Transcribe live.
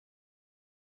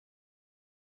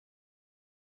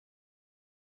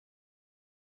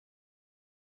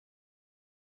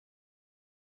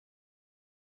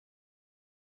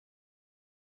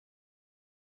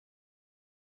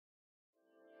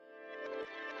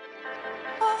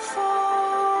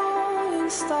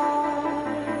star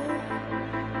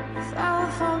fell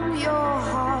from your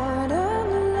heart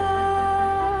and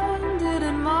landed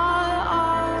in my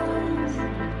arms.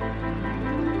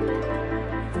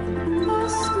 My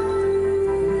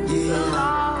sleep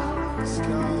relaxed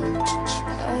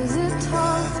as it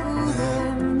tore through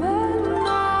them, and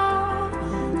now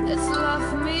it's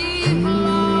left me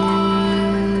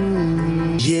blind.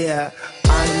 Yeah,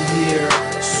 I'm here,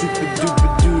 super duper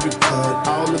duper cut,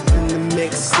 all up in the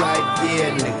mix like,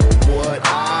 yeah, nigga, what? I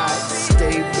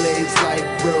stay blazed like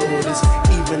broders,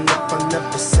 even if I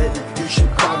never said it, you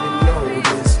should probably know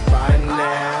this by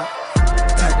now.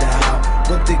 Ta-da,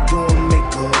 what they gon'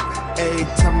 make up? Every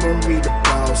time I read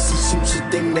about, see some shit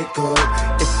they make up.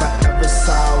 If I ever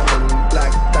saw them,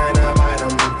 black dynamite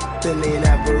them, then they'd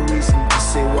have a reason to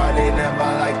say why they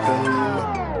never like them.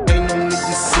 Ain't no need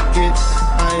to seek it,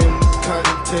 I am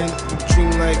content,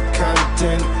 dream like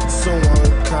content, so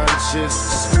unconscious,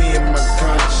 just me and my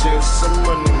conscience. I'm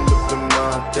running with them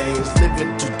all things,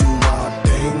 living to do all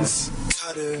things.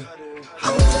 Cutter. I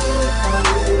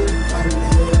live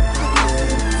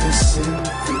for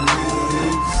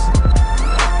symphonies.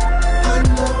 I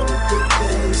know that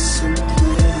there's some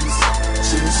place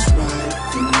just right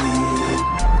for me.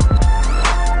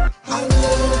 I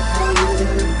live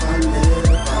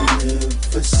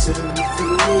for symphonies.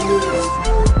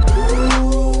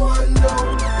 Ooh, I know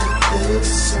that there's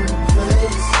some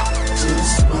place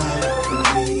just right for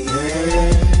me.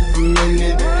 Yeah, a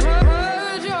minute.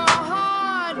 Heard your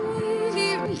heart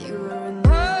beat, you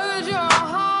heard your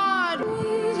heart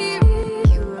beat,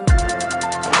 you.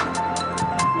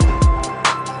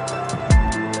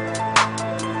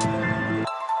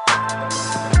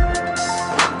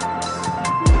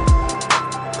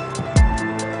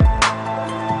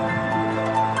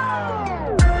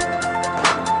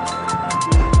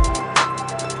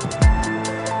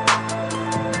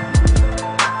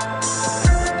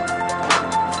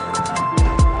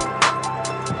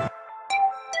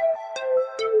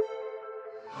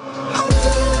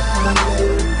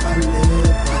 I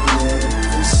live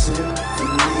for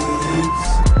symphonies.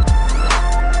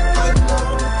 I know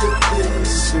that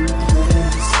there's some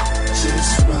place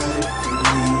just right for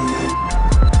me.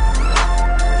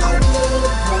 I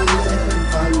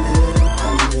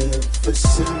live for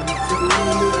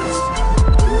symphonies.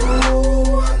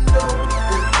 Ooh, I know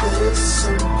that there's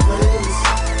some place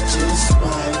just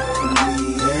right for me.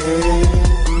 Yeah,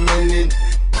 a minute.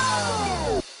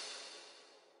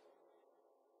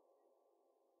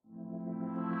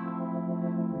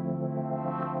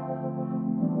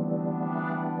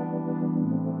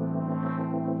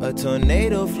 A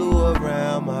tornado flew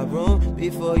around my room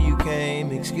before you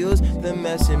came. Excuse the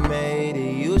mess it made.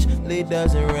 It usually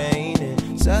doesn't rain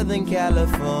in Southern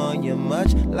California,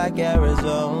 much like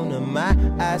Arizona. My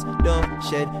eyes don't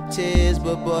shed tears,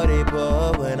 but boy they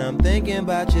pour when I'm thinking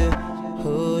about you.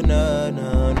 Who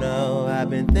no, I've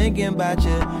been thinking about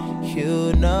you.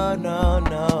 You no,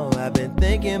 I've been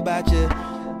thinking about you.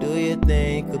 Do you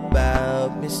think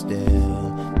about me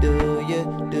still? Do you?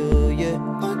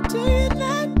 Or do you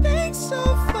not think so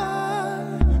far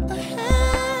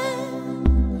ahead?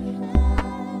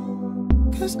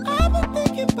 'Cause I've been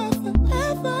thinking about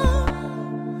forever.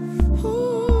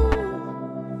 Ooh.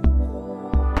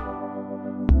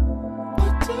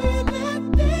 Or do you not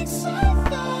think so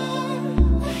far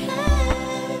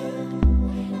ahead?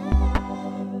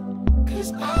 'Cause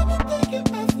I've been thinking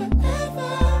about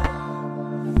forever.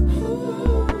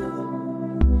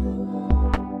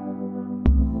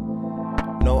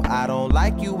 No, I don't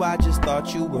like you, I just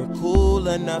thought you were cool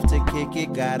enough to kick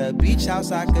it. Got a beach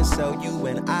house I could sell you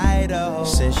in Idaho.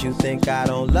 Since you think I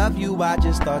don't love you, I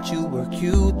just thought you were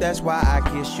cute, that's why I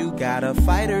kiss you. Got a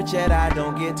fighter jet, I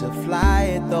don't get to fly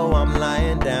it, though I'm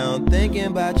lying down thinking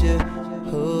about you.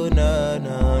 Who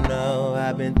no,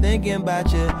 I've been thinking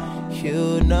about you.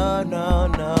 You no,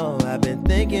 I've been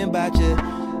thinking about you.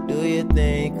 Do you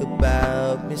think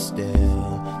about me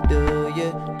still? Do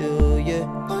you?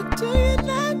 Or do you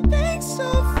not think so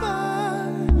far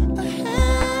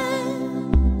ahead?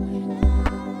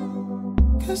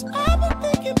 'Cause I've been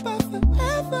thinking about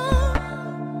forever.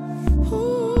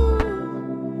 Ooh.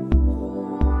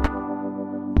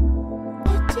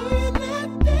 Or do you not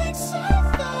think so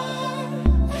far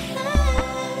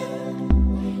ahead?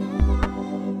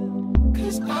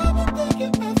 'Cause I've been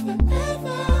thinking about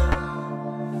forever.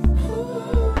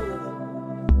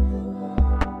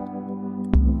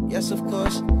 Yes, of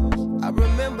course, I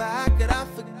remember, how could I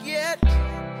forget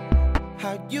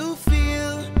how you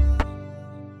feel?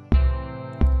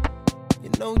 You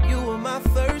know you were my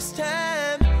first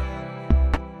time,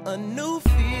 a new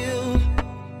feel.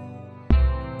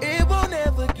 It won't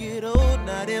ever get old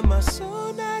and my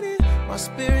soul not it. My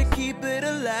spirit keep it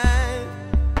alive.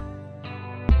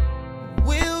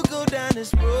 We'll go down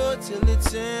this road till it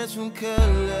turns from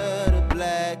color to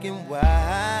black and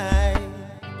white.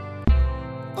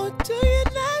 Or do you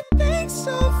not think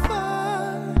so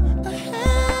far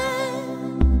ahead?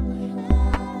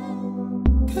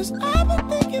 'Cause I've been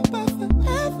thinking about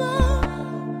forever.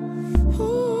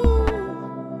 Ooh.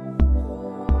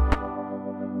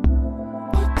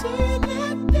 Or do you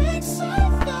not think so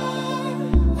far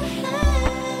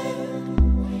ahead?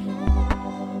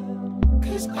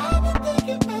 'Cause I've been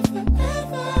thinking about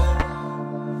forever.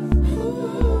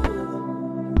 Ooh.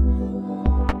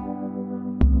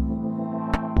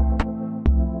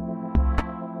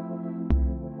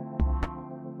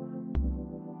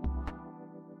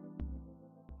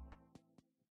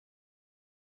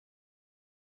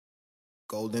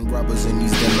 Golden rubbers in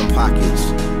these denim pockets.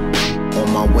 On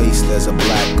my waist there's a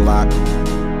black Glock.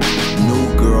 New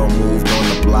girl moved on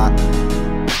the block.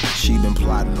 She been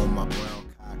plotting on my brown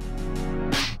cock.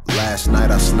 Last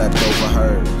night I slept over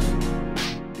hers.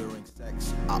 During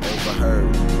sex I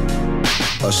overheard.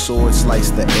 A sword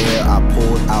sliced the air, I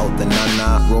pulled out the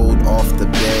nana, rolled off the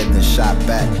bed, then shot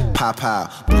back. Pow,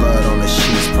 blood on the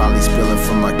sheets, probably spilling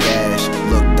from my gash.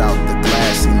 Looked out the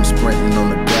glass, seen him sprinting on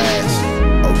the grass.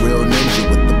 A real ninja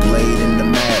with the blade and the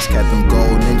mask. Had them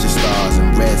gold ninja stars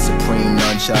and red Supreme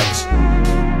nunchucks.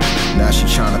 Now she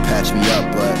tryna patch me up,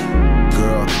 but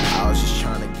girl, I was just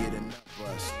tryna get a nut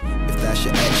bust. If that's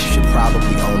your ex, you should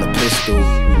probably own a pistol.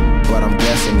 But I'm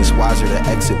guessing it's wiser to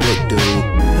exit with dude.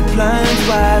 The blinds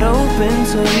wide open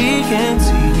so he can't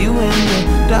see you in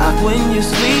the dark when you're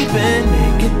sleeping.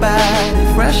 Naked body,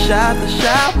 fresh out the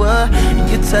shower, and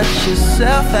you touch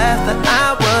yourself after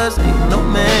hours. Ain't no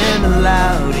man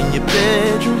allowed in your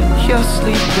bedroom. You're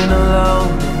sleeping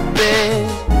alone in bed.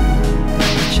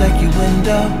 Check your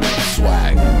window.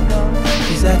 Swag.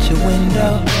 He's at your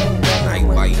window. Night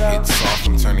light hits soft,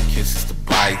 I'm turning kisses to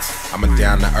bites. I'm a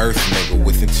down to earth nigga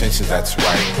with intentions, that's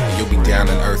right. And you'll be down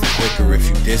to earth quicker if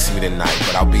you diss me tonight.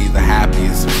 But I'll be the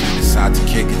happiest if you decide to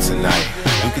kick it tonight.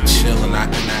 We could chill and I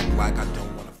can act like I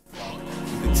don't wanna fuck.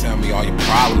 You can tell me all your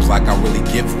problems like I really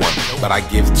give one. But I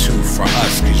give two for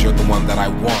us, 'cause you're the one that I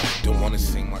want. Don't wanna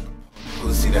sing like a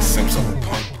pussy that sims of a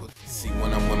punk pussy. See,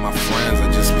 when I'm with my friends,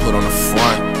 I just put on the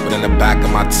front. But in the back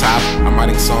of my top, I'm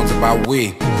writing songs about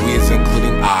we. We is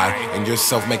including I, and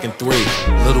yourself making three.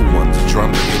 Little ones, the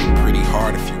drums are hitting pretty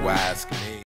hard if you ask me.